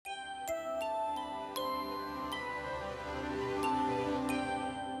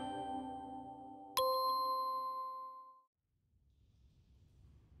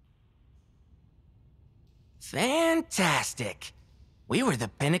Fantastic! We were the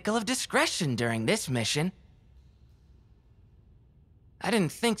pinnacle of discretion during this mission. I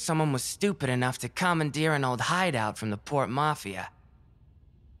didn't think someone was stupid enough to commandeer an old hideout from the Port Mafia.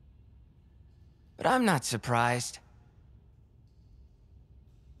 But I'm not surprised.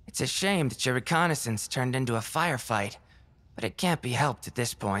 It's a shame that your reconnaissance turned into a firefight, but it can't be helped at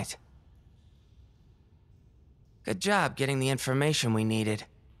this point. Good job getting the information we needed.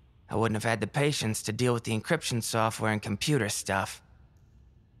 I wouldn't have had the patience to deal with the encryption software and computer stuff.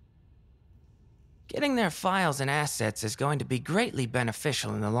 Getting their files and assets is going to be greatly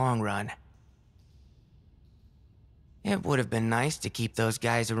beneficial in the long run. It would have been nice to keep those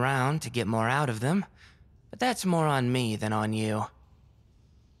guys around to get more out of them, but that's more on me than on you.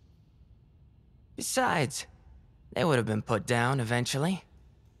 Besides, they would have been put down eventually.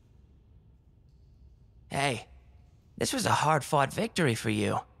 Hey, this was a hard-fought victory for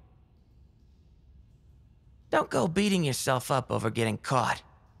you. Don't go beating yourself up over getting caught.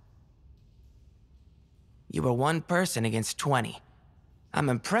 You were one person against 20. I'm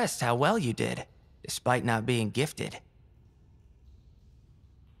impressed how well you did, despite not being gifted.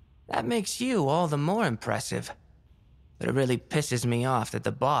 That makes you all the more impressive. But it really pisses me off that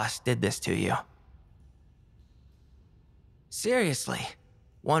the boss did this to you. Seriously,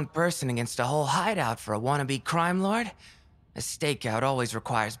 one person against a whole hideout for a wannabe crime lord? A stakeout always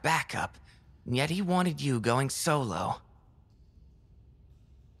requires backup, and yet he wanted you going solo.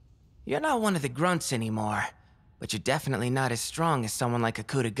 You're not one of the grunts anymore, but you're definitely not as strong as someone like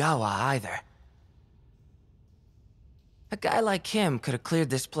Akutagawa either. A guy like him could have cleared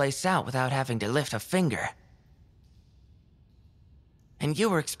this place out without having to lift a finger. And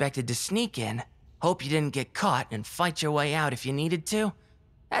you were expected to sneak in, hope you didn't get caught, and fight your way out if you needed to?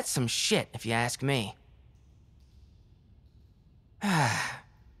 That's some shit, if you ask me. The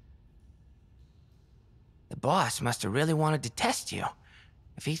boss must have really wanted to test you,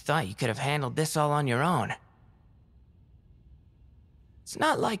 if he thought you could have handled this all on your own. It's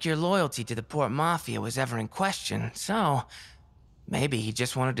not like your loyalty to the Port Mafia was ever in question, so maybe he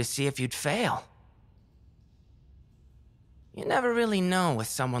just wanted to see if you'd fail. You never really know with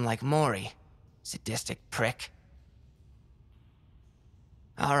someone like Mori, sadistic prick.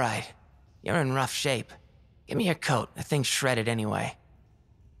 All right, you're in rough shape. Give me your coat, the thing's shredded anyway.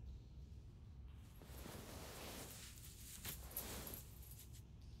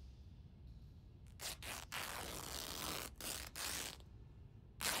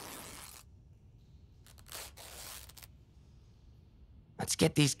 Let's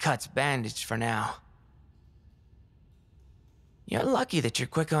get these cuts bandaged for now. You're lucky that you're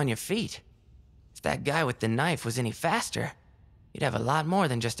quick on your feet. If that guy with the knife was any faster, you'd have a lot more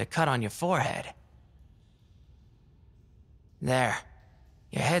than just a cut on your forehead. There.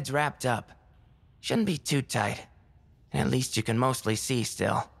 Your head's wrapped up. Shouldn't be too tight. And at least you can mostly see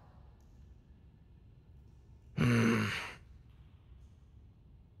still.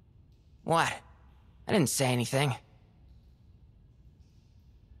 What? I didn't say anything.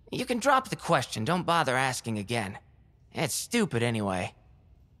 You can drop the question, don't bother asking again. It's stupid anyway.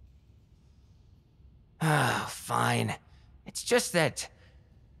 Oh, fine. It's just that,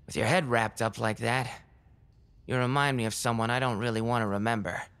 with your head wrapped up like that, you remind me of someone I don't really want to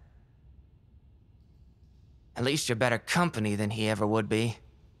remember. At least you're better company than he ever would be.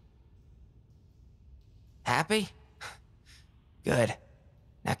 Happy? Good.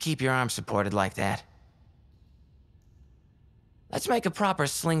 Now keep your arms supported like that. Let's make a proper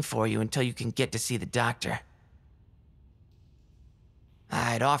sling for you until you can get to see the doctor.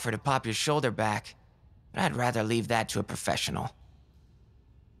 I'd offer to pop your shoulder back, but I'd rather leave that to a professional.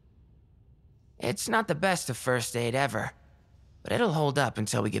 It's not the best of first aid ever, but it'll hold up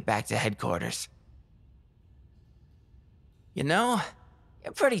until we get back to headquarters. You know,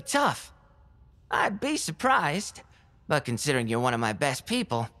 you're pretty tough. I'd be surprised, but considering you're one of my best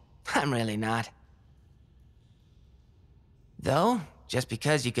people, I'm really not. Though, just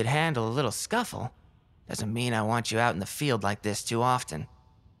because you could handle a little scuffle, doesn't mean I want you out in the field like this too often.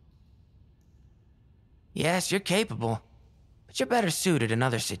 Yes, you're capable, but you're better suited in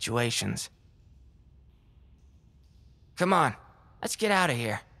other situations. Come on, let's get out of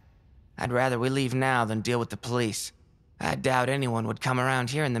here. I'd rather we leave now than deal with the police. I doubt anyone would come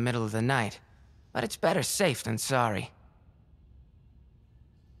around here in the middle of the night, but it's better safe than sorry.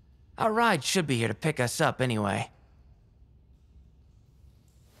 Our ride should be here to pick us up anyway.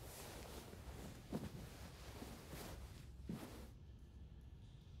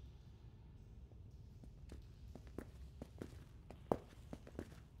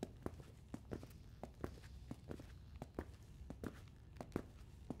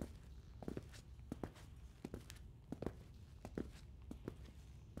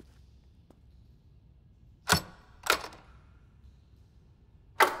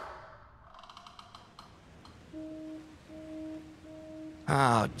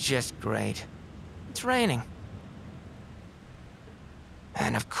 Oh, just great. It's raining.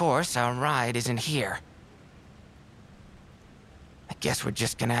 And of course, our ride isn't here. I guess we're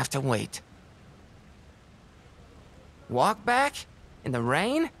just gonna have to wait. Walk back? In the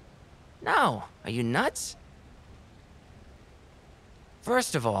rain? No, are you nuts?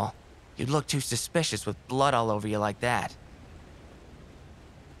 First of all, you'd look too suspicious with blood all over you like that.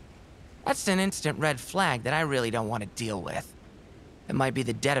 That's an instant red flag that I really don't want to deal with. It might be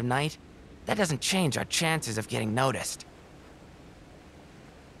the dead of night. That doesn't change our chances of getting noticed.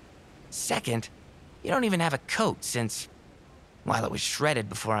 Second, you don't even have a coat since, well, it was shredded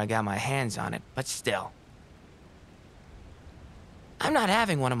before I got my hands on it, but still. I'm not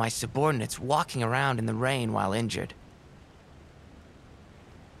having one of my subordinates walking around in the rain while injured.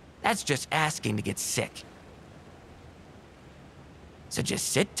 That's just asking to get sick. So just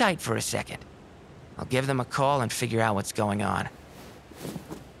sit tight for a second. I'll give them a call and figure out what's going on.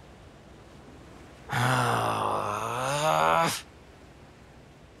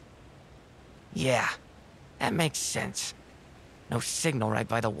 Yeah, that makes sense. No signal right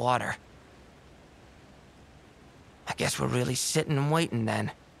by the water. I guess we're really sitting and waiting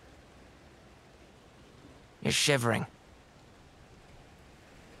then. You're shivering.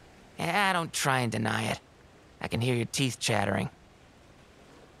 Yeah, don't try and deny it. I can hear your teeth chattering.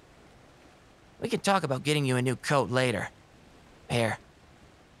 We can talk about getting you a new coat later. Here,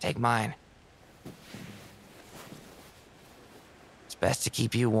 take mine. It's best to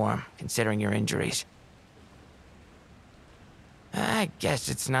keep you warm, considering your injuries. I guess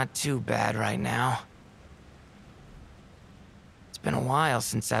it's not too bad right now. It's been a while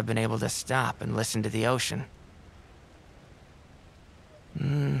since I've been able to stop and listen to the ocean.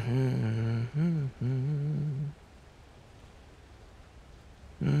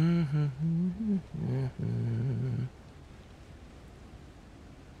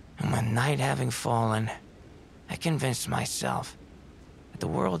 And when night having fallen, I convinced myself that the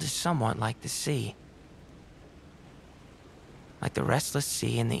world is somewhat like the sea. Like the restless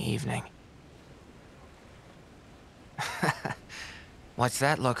sea in the evening. What's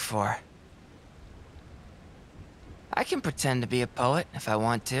that look for? I can pretend to be a poet if I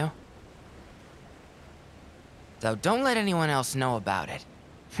want to. Though don't let anyone else know about it.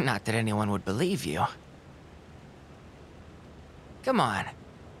 Not that anyone would believe you. Come on.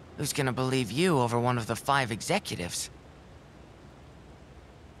 Who's gonna believe you over one of the 5 executives?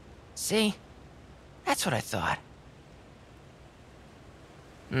 See? That's what I thought.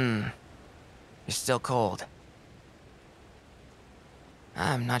 You're still cold.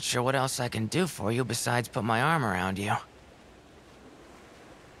 I'm not sure what else I can do for you besides put my arm around you.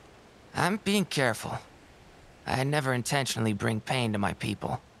 I'm being careful. I never intentionally bring pain to my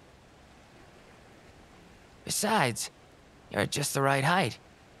people. Besides, you're at just the right height.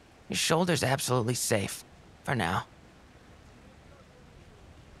 Your shoulder's absolutely safe, for now.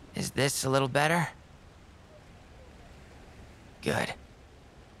 Is this a little better? Good.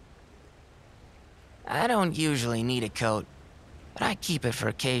 I don't usually need a coat, but I keep it for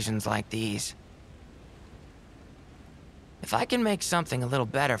occasions like these. If I can make something a little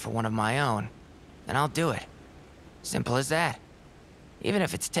better for one of my own, then I'll do it. Simple as that. Even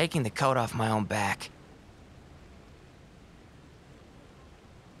if it's taking the coat off my own back.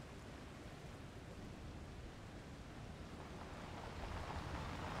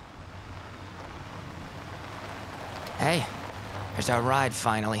 Hey, here's our ride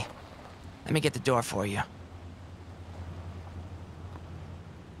finally. Let me get the door for you.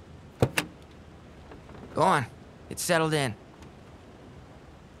 Go on, get settled in.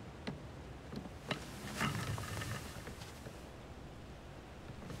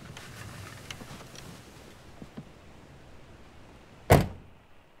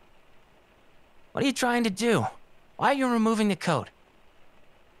 What are you trying to do? Why are you removing the coat?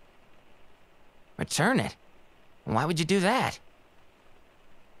 Return it? Why would you do that?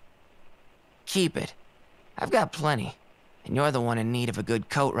 Keep it. I've got plenty, and you're the one in need of a good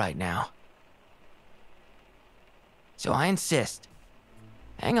coat right now. So I insist.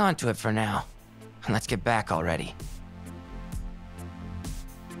 Hang on to it for now, and let's get back already.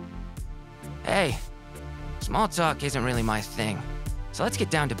 Hey, small talk isn't really my thing, so let's get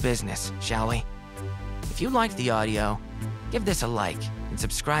down to business, shall we? If you liked the audio, give this a like and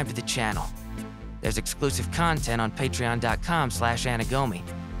subscribe to the channel. There's exclusive content on patreon.com/Anigomi,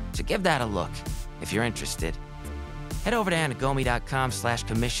 so give that a look if you're interested. Head over to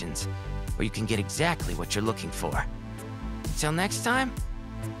Anigomi.com/commissions, where you can get exactly what you're looking for. Until next time,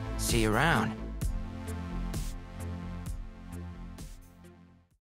 see you around.